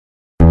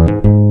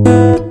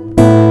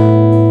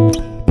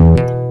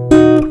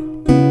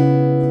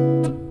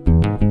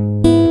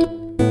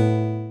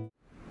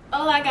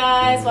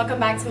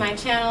back to my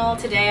channel.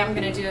 Today I'm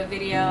going to do a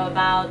video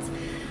about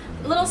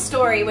a little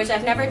story which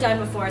I've never done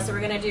before, so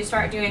we're going to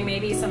start doing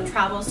maybe some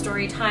travel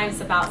story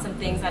times about some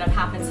things that have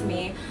happened to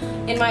me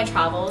in my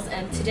travels.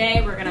 And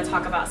today we're going to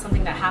talk about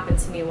something that happened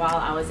to me while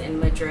I was in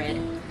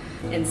Madrid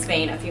in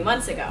Spain a few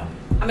months ago.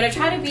 I'm going to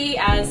try to be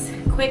as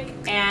quick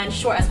and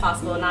short as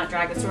possible and not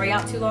drag the story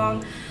out too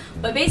long.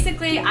 But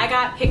basically, I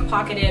got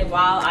pickpocketed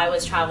while I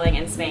was traveling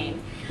in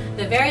Spain.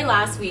 The very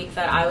last week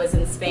that I was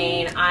in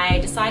Spain, I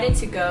decided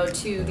to go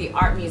to the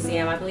art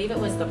museum. I believe it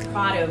was the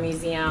Prado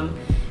Museum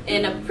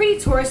in a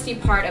pretty touristy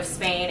part of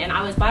Spain, and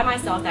I was by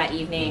myself that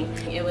evening.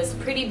 It was a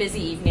pretty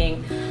busy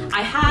evening.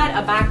 I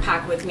had a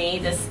backpack with me,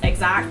 this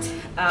exact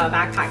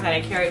backpack that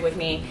I carried with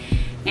me,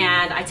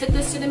 and I took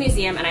this to the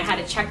museum and I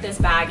had to check this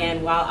bag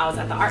in while I was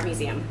at the art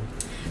museum.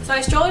 So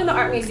I strolled in the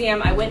art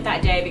museum. I went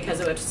that day because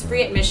it was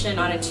free admission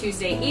on a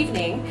Tuesday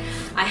evening.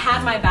 I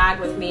had my bag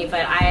with me,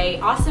 but I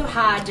also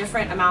had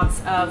different amounts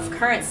of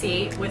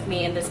currency with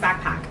me in this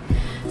backpack.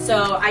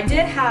 So I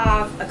did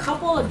have a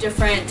couple of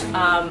different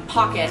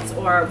pockets,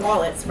 or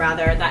wallets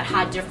rather, that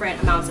had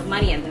different amounts of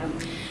money in them.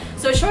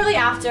 So shortly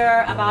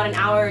after, about an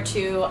hour or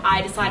two,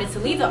 I decided to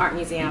leave the art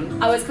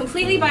museum. I was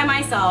completely by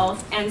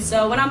myself, and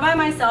so when I'm by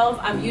myself,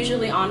 I'm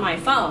usually on my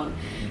phone,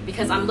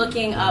 because I'm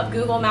looking up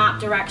Google Map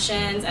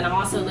directions and I'm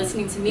also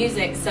listening to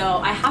music. So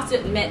I have to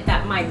admit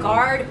that my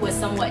guard was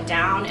somewhat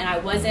down and I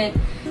wasn't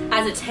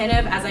as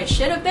attentive as I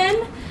should have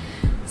been.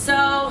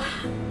 So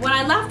when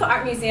I left the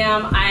art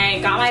museum, I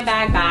got my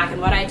bag back, and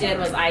what I did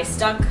was I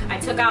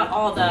took out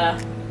all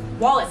the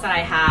wallets that I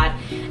had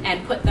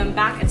and put them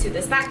back into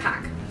this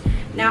backpack.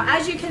 Now,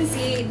 as you can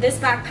see, this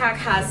backpack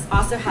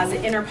also has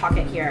an inner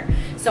pocket here.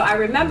 So I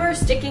remember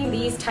sticking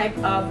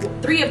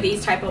three of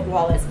these type of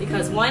wallets,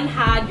 because one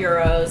had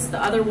euros, the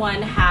other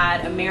one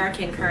had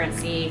American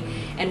currency,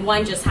 and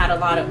one just had a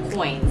lot of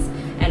coins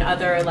and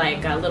other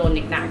like little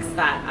knickknacks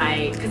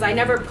because I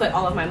never put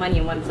all of my money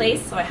in one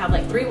place, so I have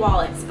like 3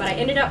 wallets, but I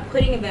ended up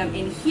putting them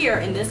in here,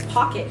 in this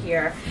pocket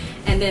here,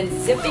 and then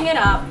zipping it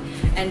up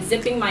and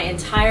zipping my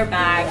entire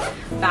bag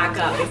back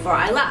up before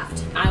I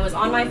left. I was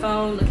on my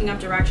phone, looking up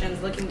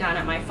directions, looking down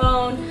at my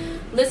phone,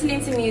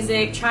 listening to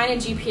music, trying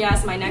to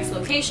GPS my next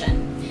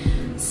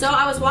location. So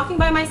I was walking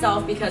by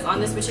myself because on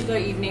this particular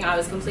evening I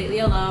was completely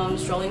alone,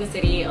 strolling the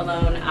city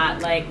alone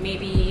at like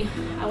maybe,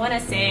 I want to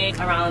say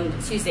around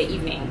Tuesday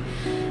evening.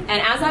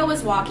 And as I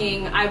was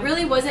walking, I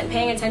really wasn't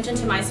paying attention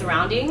to my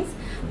surroundings,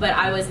 but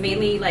I was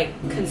mainly like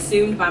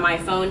consumed by my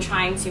phone,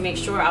 trying to make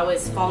sure I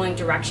was following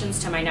directions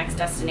to my next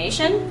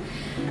destination.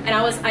 And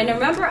I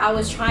remember I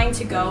was trying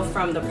to go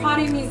from the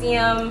Prado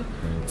Museum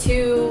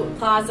to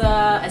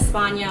Plaza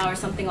España or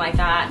something like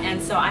that,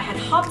 and so I had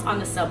hopped on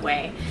the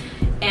subway.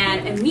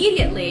 And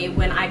immediately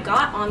when I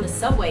got on the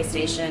subway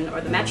station,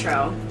 or the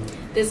metro,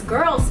 this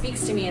girl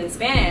speaks to me in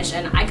Spanish,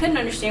 and I couldn't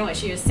understand what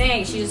she was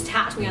saying. She just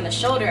tapped me on the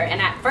shoulder,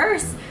 and at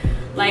first,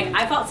 like,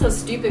 I felt so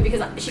stupid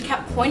because she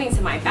kept pointing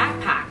to my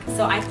backpack.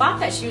 So I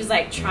thought that she was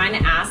like trying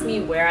to ask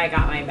me where I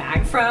got my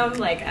bag from.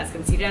 Like, as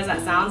conceited as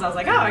that sounds, I was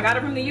like, oh, I got it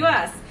from the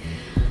US.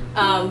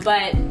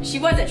 But she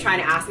wasn't trying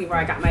to ask me where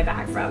I got my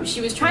bag from.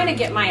 She was trying to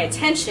get my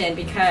attention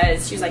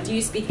because she was like, do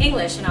you speak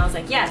English? And I was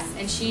like, yes.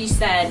 And she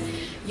said,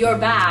 your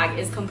bag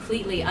is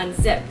completely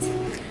unzipped.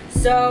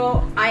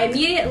 So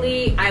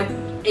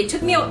it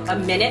took me a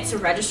minute to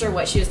register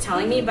what she was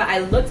telling me, but I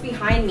looked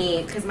behind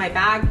me because my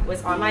bag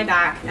was on my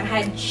back, and I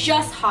had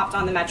just hopped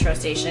on the metro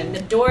station.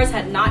 The doors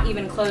had not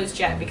even closed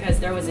yet because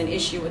there was an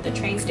issue with the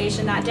train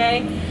station that day.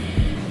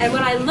 And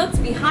when I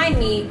looked behind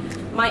me,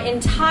 my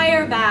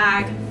entire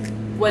bag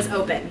was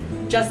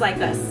open, just like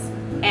this.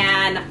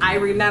 And I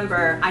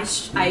remember, I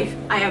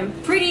am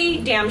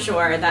pretty damn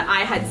sure that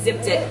I had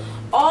zipped it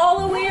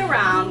all the way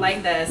around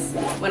like this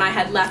when I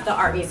had left the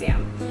art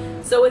museum.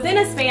 So within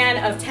a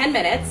span of 10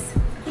 minutes,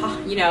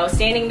 you know,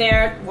 standing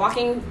there,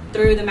 walking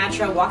through the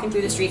metro, walking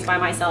through the streets by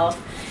myself,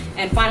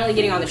 and finally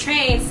getting on the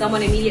train,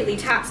 someone immediately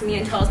taps me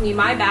and tells me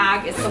my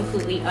bag is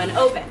completely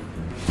unopened.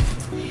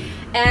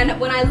 And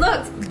when I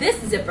looked, this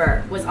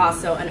zipper was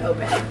also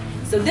unopened.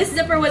 So this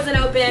zipper wasn't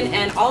open,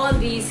 and all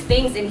of these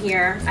things in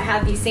here, I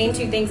had these same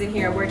 2 things in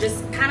here, were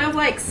just kind of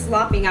like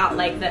slopping out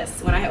like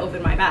this when I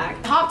opened my bag.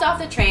 I hopped off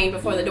the train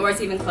before the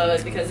doors even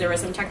closed because there were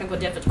some technical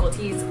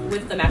difficulties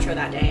with the metro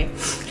that day.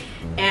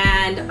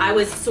 And I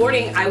was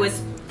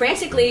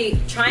frantically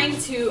trying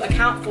to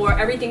account for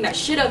everything that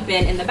should have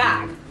been in the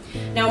bag.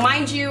 Now,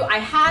 mind you, I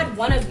had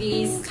one of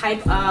these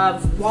type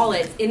of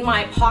wallets in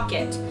my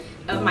pocket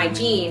of my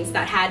jeans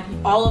that had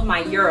all of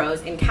my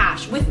euros in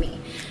cash with me.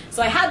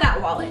 So I had that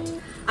wallet.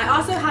 I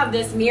also have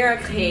this mirror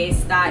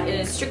case that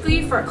is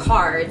strictly for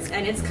cards,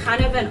 and it's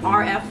kind of an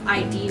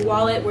RFID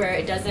wallet where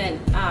it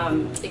doesn't,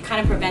 it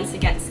kind of prevents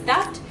against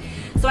theft.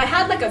 So I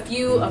had like a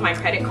few of my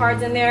credit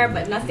cards in there,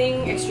 but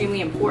nothing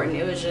extremely important.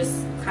 It was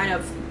just kind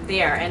of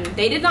there, and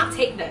they did not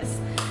take this.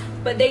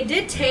 But they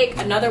did take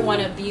another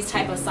one of these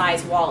type of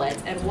size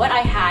wallets, and what I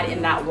had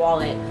in that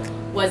wallet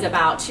was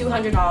about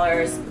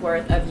 $200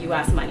 worth of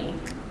US money.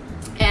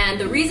 And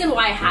the reason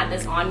why I had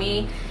this on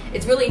me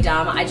It's really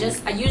dumb. I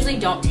usually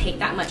don't take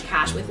that much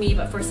cash with me,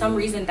 but for some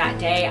reason that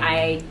day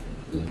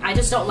I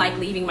just don't like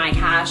leaving my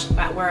cash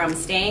at where I'm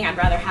staying. I'd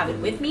rather have it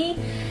with me.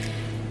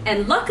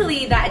 And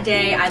luckily that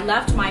day I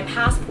left my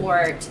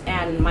passport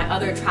and my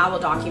other travel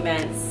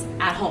documents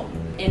at home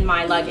in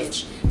my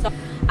luggage. So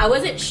I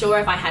wasn't sure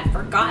if I had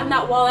forgotten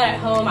that wallet at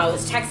home. I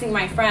was texting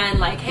my friend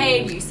like,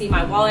 hey, do you see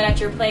my wallet at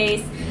your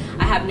place?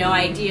 I have no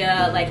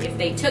idea like if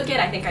they took it.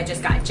 I think I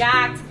just got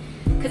jacked,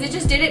 because it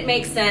just didn't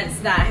make sense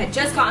that I had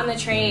just gotten the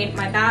train.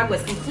 My bag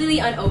was completely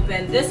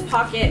unopened, this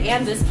pocket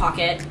and this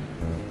pocket.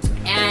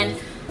 And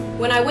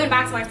when I went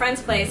back to my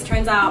friend's place,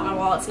 turns out my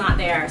wallet's not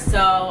there.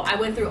 So I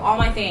went through all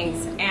my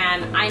things,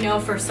 and I know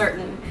for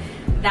certain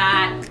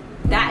that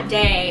that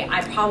day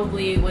I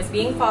probably was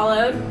being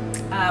followed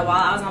while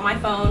I was on my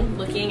phone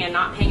looking and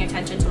not paying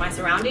attention to my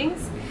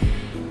surroundings.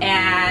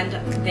 And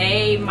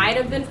they might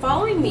have been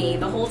following me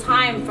the whole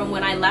time from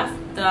when I left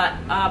the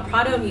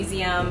Prado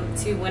Museum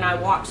to when I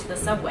walked to the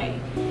subway.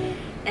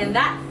 And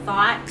that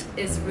thought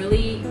is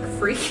really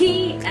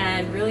freaky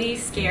and really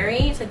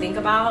scary to think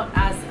about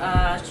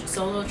as a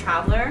solo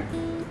traveler.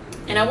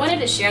 And I wanted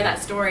to share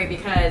that story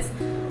because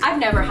I've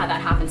never had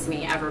that happen to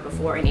me ever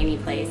before in any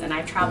place, and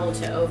I've traveled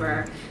to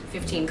over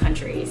 15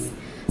 countries,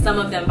 some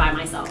of them by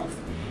myself.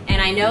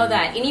 And I know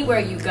that anywhere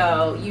you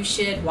go, you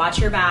should watch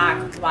your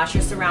back, watch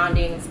your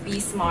surroundings, be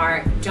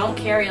smart, don't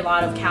carry a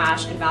lot of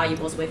cash and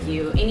valuables with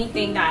you.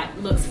 Anything that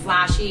looks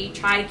flashy,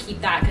 try to keep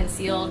that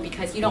concealed,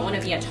 because you don't want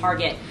to be a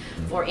target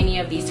for any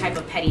of these type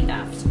of petty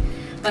theft.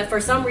 But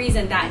for some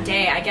reason that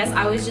day, I guess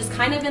I was just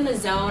kind of in the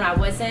zone. I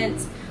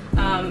wasn't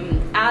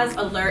as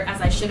alert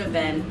as I should have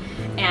been,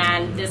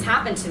 and this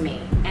happened to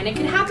me. And it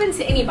can happen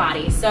to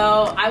anybody.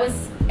 So I was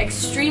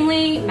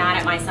extremely mad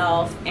at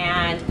myself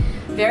and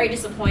very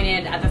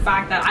disappointed at the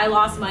fact that I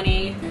lost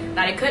money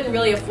that I couldn't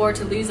really afford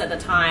to lose at the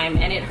time,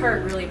 and it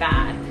hurt really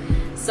bad.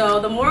 So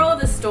the moral of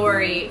the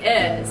story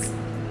is,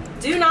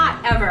 do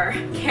not ever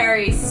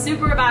carry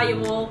super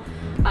valuable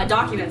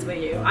documents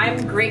with you.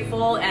 I'm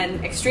grateful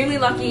and extremely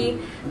lucky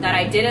that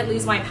I didn't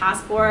lose my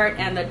passport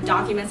and the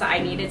documents that I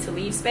needed to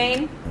leave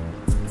Spain.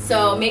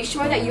 So make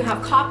sure that you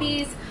have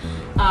copies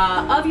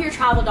of your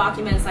travel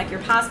documents, like your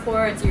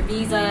passports, your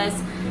visas,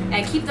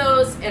 and keep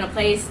those in a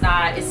place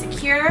that is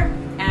secure,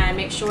 and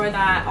make sure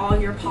that all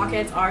your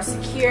pockets are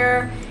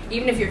secure.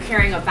 Even if you're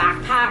carrying a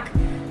backpack,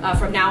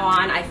 from now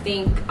on, I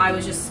think I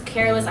was just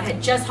careless. I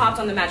had just hopped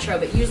on the metro,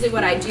 but usually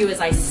what I do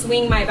is I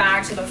swing my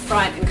bag to the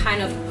front and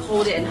kind of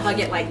hold it and hug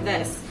it like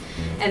this.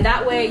 And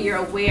that way you're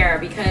aware,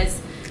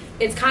 because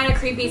it's kind of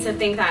creepy to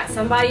think that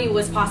somebody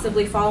was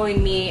possibly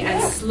following me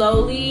and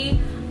slowly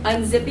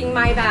unzipping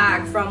my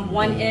bag from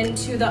one end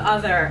to the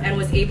other and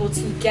was able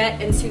to get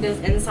into this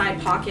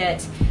inside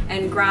pocket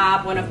and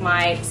grab one of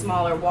my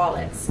smaller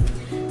wallets.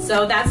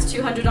 So that's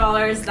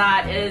 $200,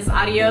 that is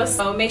adios.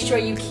 So make sure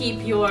you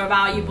keep your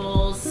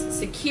valuables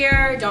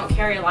secure, don't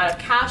carry a lot of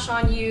cash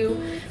on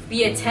you,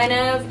 be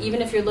attentive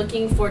even if you're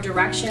looking for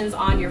directions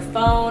on your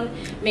phone.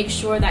 Make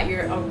sure that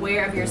you're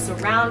aware of your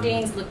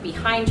surroundings, look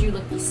behind you,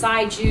 look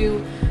beside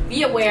you,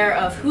 be aware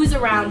of who's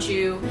around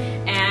you,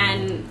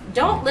 and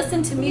don't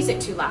listen to music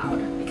too loud,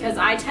 because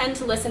I tend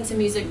to listen to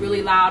music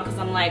really loud because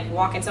I'm like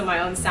walking to my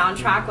own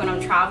soundtrack when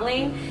I'm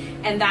traveling.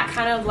 And that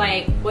kind of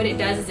like, what it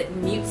does is it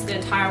mutes the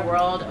entire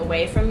world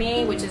away from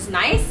me, which is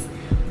nice,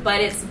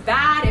 but it's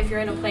bad if you're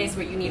in a place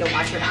where you need to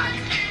watch your back.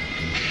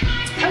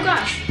 Oh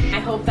gosh. I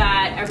hope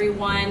that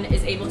everyone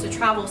is able to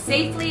travel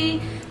safely,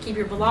 keep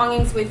your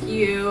belongings with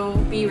you,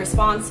 be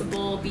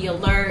responsible, be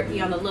alert, be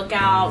on the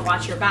lookout,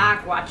 watch your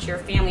back, watch your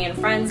family and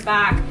friends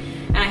back.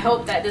 And I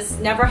hope that this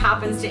never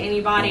happens to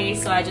anybody,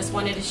 so I just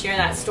wanted to share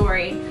that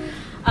story.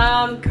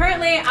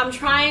 Currently, I'm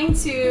trying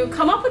to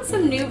come up with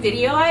some new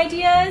video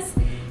ideas.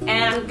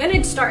 And I'm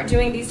gonna start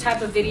doing these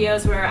type of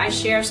videos where I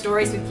share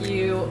stories with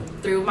you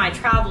through my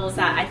travels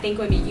that I think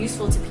would be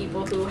useful to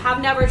people who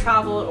have never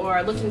traveled or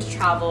are looking to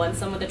travel, and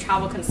some of the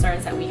travel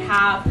concerns that we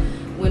have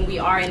when we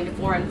are in a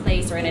foreign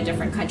place or in a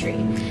different country.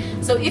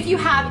 So if you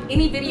have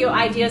any video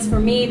ideas for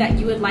me that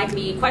you would like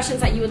me, questions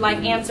that you would like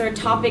answered,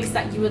 topics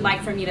that you would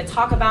like for me to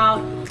talk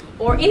about,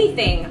 or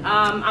anything,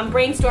 I'm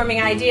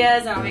brainstorming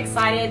ideas, and I'm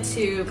excited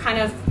to kind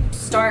of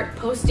start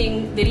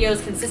posting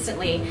videos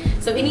consistently.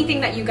 So anything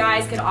that you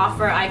guys could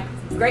offer, I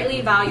greatly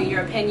value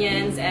your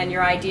opinions and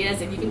your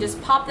ideas. If you can just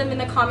pop them in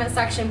the comment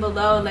section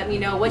below and let me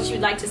know what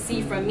you'd like to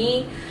see from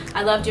me.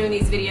 I love doing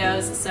these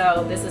videos,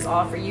 so this is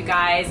all for you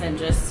guys and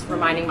just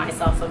reminding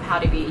myself of how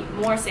to be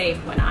more safe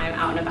when I'm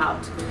out and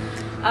about.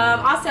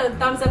 Also,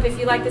 thumbs up if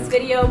you like this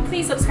video.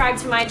 Please subscribe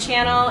to my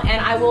channel,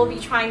 and I will be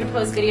trying to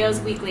post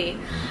videos weekly.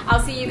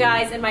 I'll see you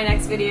guys in my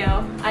next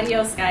video.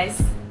 Adios, guys.